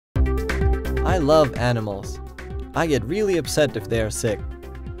I love animals. I get really upset if they are sick.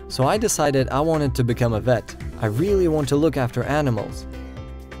 So I decided I wanted to become a vet. I really want to look after animals.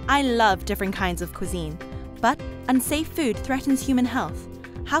 I love different kinds of cuisine, but unsafe food threatens human health.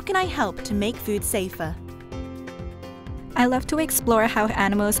 How can I help to make food safer? I love to explore how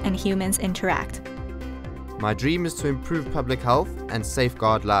animals and humans interact. My dream is to improve public health and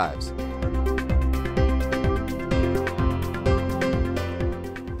safeguard lives.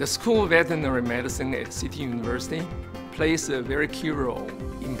 The School of Veterinary Medicine at CityU University plays a very key role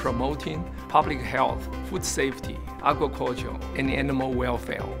in promoting public health, food safety, aquaculture, and animal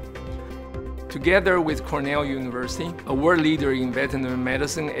welfare. Together with Cornell University, a world leader in veterinary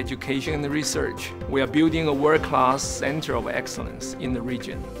medicine education and research, we are building a world-class center of excellence in the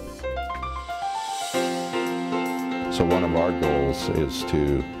region. So one of our goals is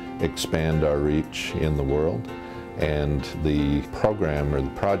to expand our reach in the world, and the program or the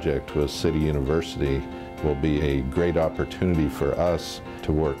project with CityU University will be a great opportunity for us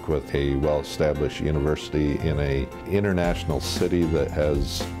to work with a well-established university in an international city that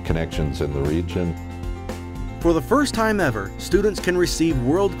has connections in the region. For the first time ever, students can receive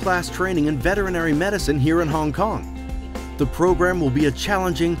world-class training in veterinary medicine here in Hong Kong. The program will be a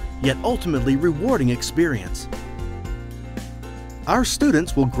challenging, yet ultimately rewarding experience. Our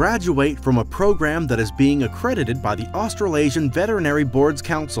students will graduate from a program that is being accredited by the Australasian Veterinary Boards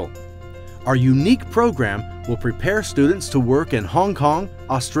Council. Our unique program will prepare students to work in Hong Kong,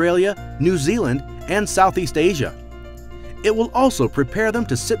 Australia, New Zealand, and Southeast Asia. It will also prepare them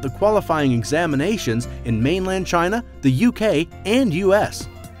to sit the qualifying examinations in mainland China, the UK, and US.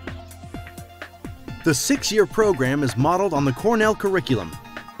 The 6-year program is modeled on the Cornell curriculum,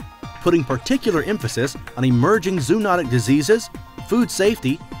 putting particular emphasis on emerging zoonotic diseases, food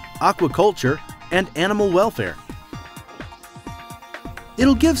safety, aquaculture, and animal welfare.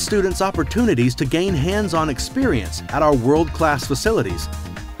 It'll give students opportunities to gain hands-on experience at our world-class facilities,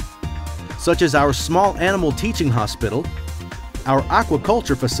 such as our small animal teaching hospital, our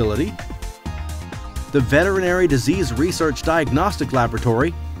aquaculture facility, the Veterinary Disease Research Diagnostic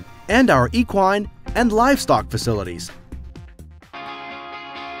Laboratory, and our equine and livestock facilities.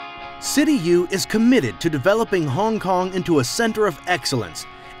 CityU is committed to developing Hong Kong into a center of excellence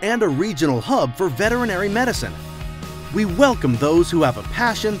and a regional hub for veterinary medicine. We welcome those who have a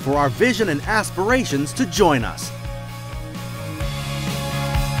passion for our vision and aspirations to join us.